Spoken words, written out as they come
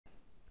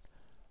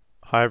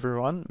Hi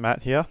everyone,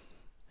 Matt here.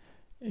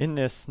 In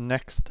this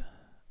next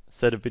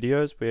set of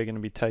videos we are going to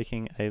be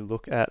taking a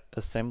look at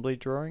assembly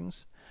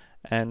drawings,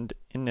 and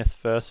in this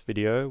first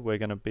video we're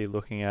going to be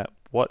looking at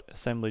what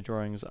assembly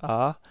drawings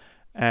are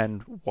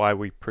and why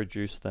we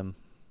produce them.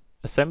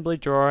 Assembly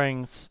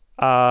drawings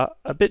are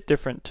a bit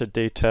different to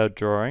detailed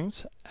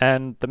drawings,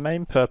 and the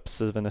main purpose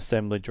of an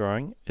assembly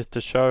drawing is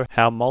to show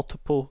how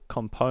multiple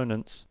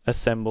components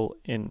assemble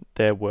in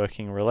their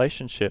working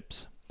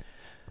relationships.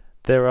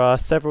 There are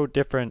several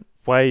different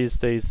ways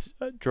these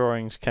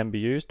drawings can be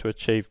used to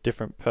achieve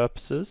different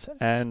purposes,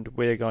 and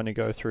we're going to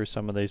go through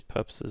some of these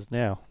purposes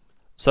now.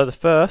 So the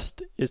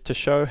first is to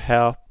show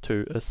how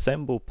to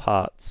assemble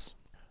parts.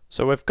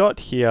 So we've got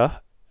here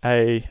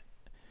a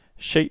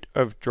sheet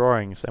of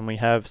drawings, and we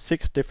have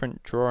 6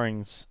 different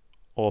drawings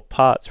or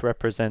parts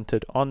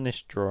represented on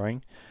this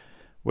drawing,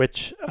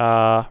 which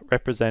are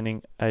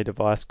representing a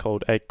device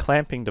called a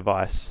clamping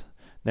device.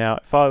 Now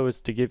if I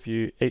was to give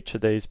you each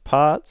of these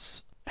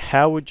parts,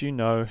 how would you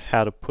know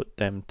how to put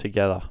them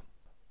together?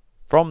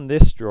 From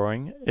this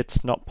drawing,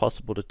 it's not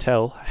possible to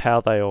tell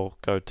how they all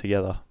go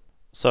together.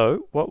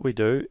 So what we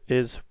do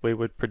is we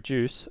would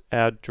produce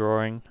our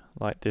drawing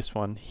like this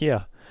one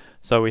here.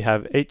 So we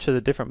have each of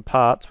the different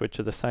parts, which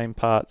are the same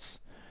parts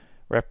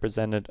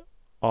represented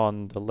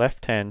on the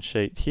left hand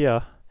sheet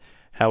here.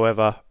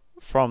 However,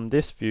 from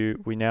this view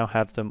we now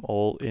have them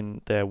all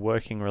in their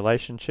working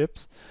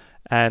relationships,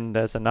 and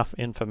there's enough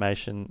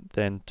information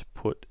then to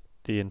put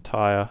the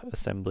entire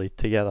assembly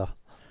together.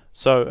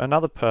 So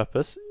another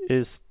purpose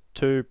is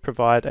to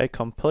provide a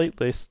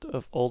complete list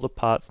of all the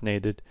parts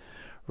needed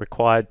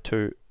required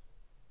to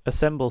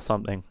assemble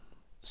something.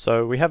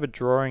 So we have a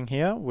drawing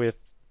here with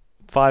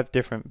 5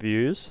 different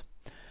views,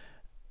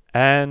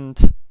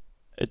 and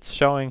it's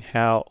showing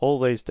how all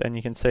these, and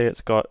you can see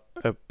it's got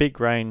a big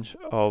range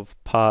of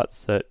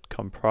parts that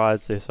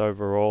comprise this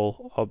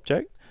overall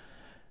object,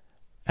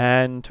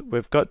 and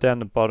we've got down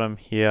the bottom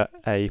here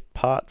a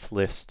parts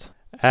list.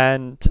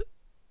 And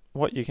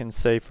what you can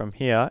see from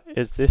here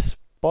is this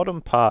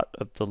bottom part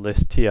of the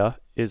list here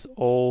is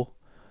all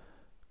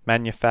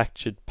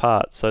manufactured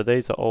parts. So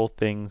these are all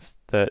things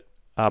that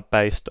are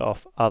based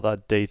off other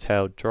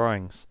detailed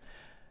drawings.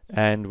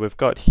 And we've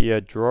got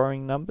here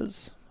drawing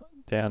numbers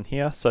down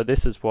here. So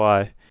this is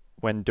why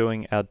when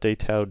doing our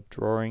detailed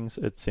drawings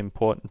it's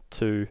important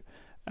to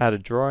add a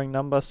drawing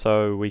number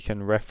so we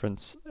can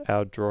reference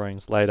our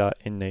drawings later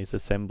in these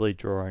assembly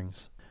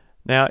drawings.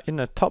 Now in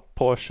the top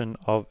portion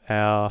of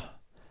our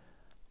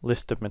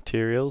list of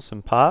materials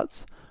and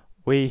parts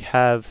we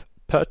have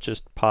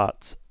purchased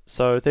parts.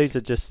 So these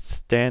are just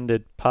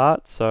standard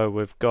parts. So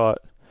we've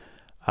got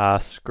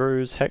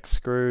screws, hex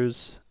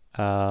screws,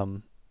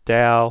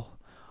 dowel,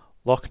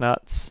 lock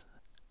nuts,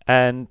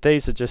 and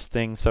these are just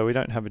things, so we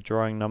don't have a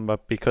drawing number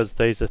because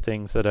these are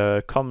things that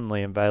are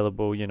commonly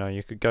available. You know,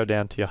 you could go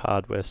down to your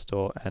hardware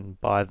store and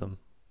buy them.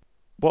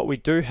 What we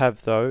do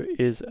have though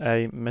is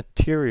a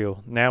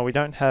material. Now we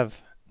don't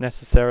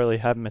necessarily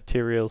have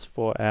materials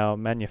for our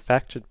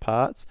manufactured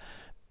parts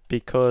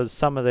because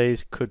some of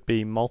these could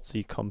be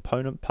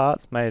multi-component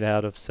parts made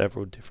out of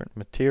several different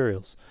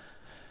materials.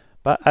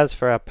 But as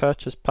for our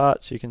purchased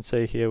parts, you can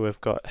see here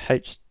we've got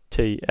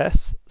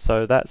HTS,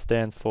 so that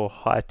stands for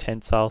high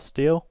tensile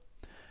steel,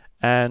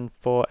 and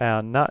for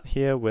our nut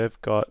here we've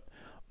got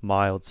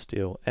mild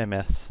steel,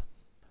 MS.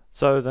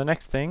 So the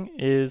next thing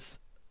is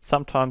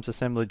sometimes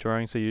assembly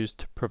drawings are used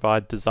to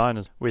provide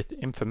designers with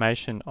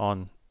information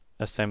on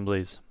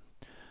assemblies.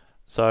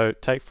 So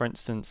take for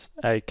instance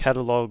a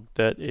catalogue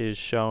that is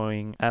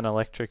showing an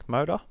electric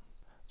motor.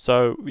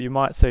 So you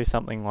might see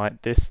something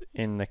like this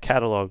in the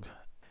catalogue.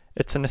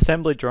 It's an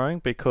assembly drawing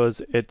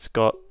because it's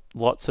got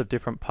lots of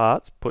different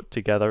parts put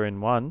together in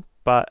one,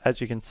 but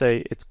as you can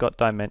see it's got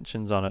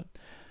dimensions on it.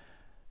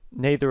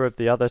 Neither of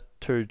the other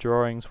 2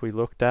 drawings we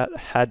looked at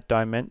had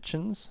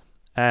dimensions,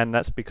 and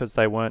that's because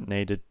they weren't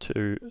needed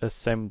to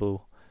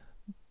assemble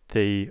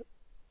the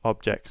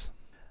objects.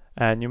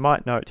 And you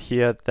might note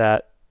here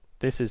that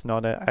this is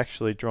not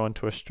actually drawn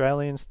to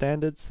Australian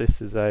standards.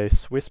 This is a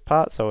Swiss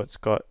part, so it's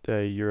got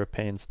a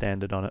European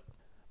standard on it.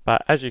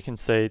 But as you can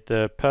see,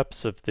 the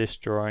purpose of this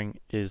drawing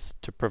is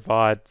to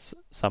provide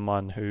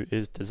someone who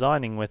is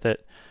designing with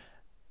it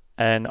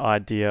an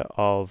idea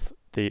of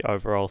the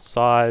overall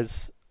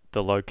size,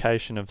 the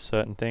location of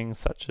certain things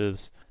such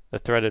as the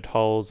threaded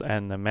holes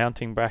and the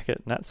mounting bracket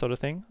and that sort of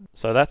thing.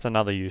 So that's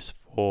another use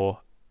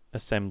for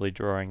assembly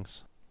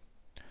drawings.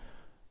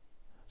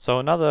 So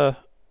another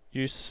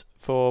use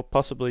for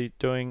possibly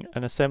doing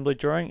an assembly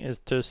drawing is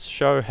to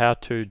show how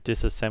to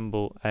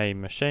disassemble a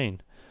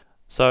machine.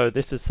 So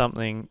this is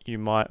something you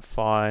might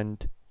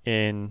find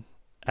in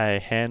a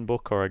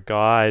handbook or a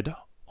guide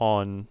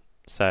on,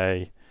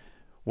 say,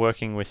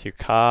 working with your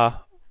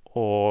car,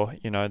 or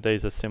you know,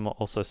 these are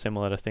also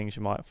similar to things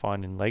you might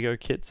find in Lego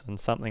kits and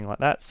something like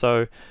that.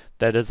 So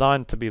they're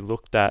designed to be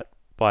looked at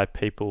by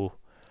people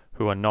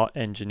who are not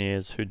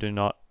engineers, who do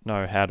not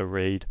know how to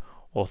read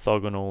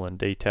orthogonal and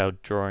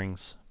detailed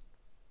drawings.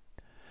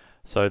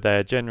 So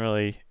they're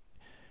generally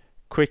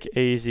quick,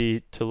 easy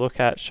to look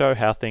at, show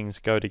how things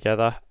go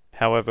together.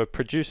 However,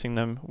 producing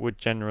them would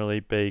generally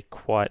be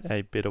quite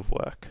a bit of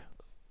work.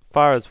 As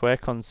far as we're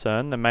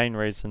concerned, the main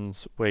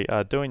reasons we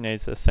are doing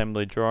these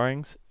assembly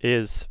drawings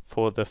is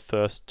for the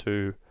first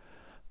two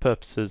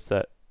purposes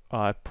that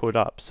I put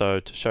up. So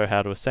to show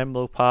how to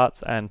assemble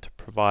parts and to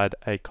provide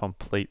a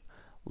complete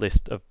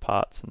list of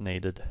parts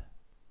needed.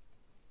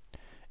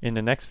 In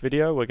the next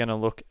video, we're going to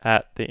look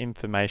at the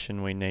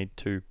information we need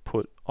to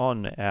put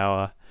on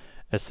our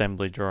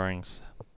assembly drawings.